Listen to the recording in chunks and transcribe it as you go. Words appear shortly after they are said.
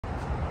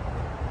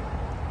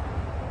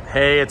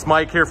Hey, it's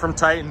Mike here from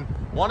Titan.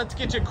 Wanted to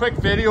get you a quick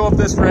video of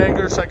this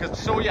Wrangler so I could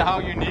show you how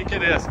unique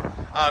it is.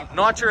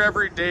 Not your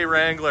everyday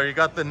Wrangler. You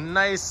got the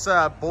nice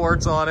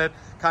boards on it,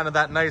 kind of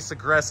that nice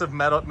aggressive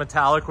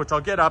metallic, which I'll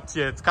get up to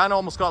you. It's kind of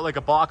almost got like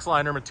a box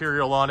liner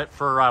material on it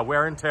for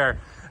wear and tear.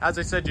 As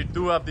I said, you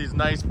do have these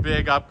nice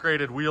big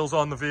upgraded wheels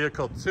on the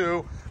vehicle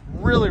too.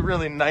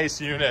 Really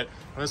nice unit.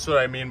 And this is what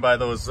I mean by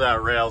those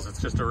rails.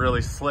 It's just a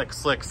really slick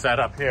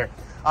setup here.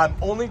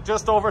 Only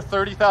just over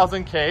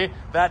 30,000 K.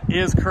 That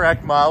is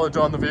correct mileage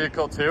on the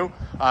vehicle too.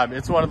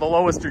 It's one of the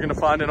lowest you're gonna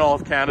find in all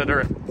of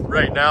Canada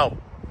right now.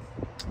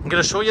 I'm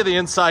gonna show you the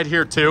inside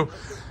here too.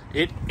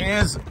 It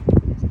is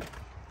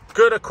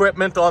good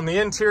equipment on the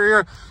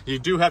interior. You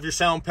do have your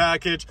sound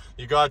package.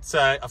 You got,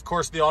 of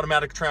course, the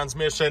automatic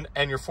transmission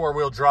and your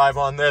four-wheel drive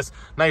on this.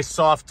 Nice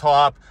soft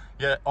top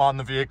on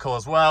the vehicle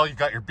as well. You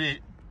got your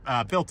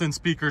built-in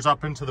speakers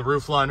up into the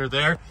roof liner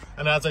there.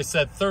 And as I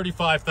said,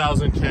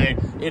 35,000 K.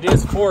 It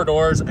is 4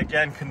 doors,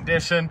 again,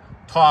 condition,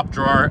 top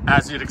drawer,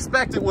 as you'd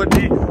expect it would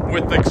be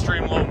with the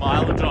extreme low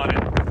mileage on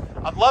it.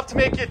 I'd love to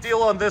make you a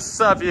deal on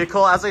this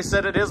vehicle. As I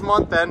said, it is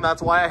month end.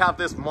 That's why I have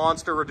this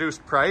monster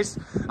reduced price.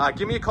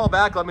 Give me a call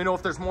back. Let me know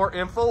if there's more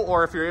info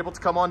or if you're able to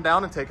come on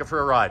down and take it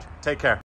for a ride. Take care.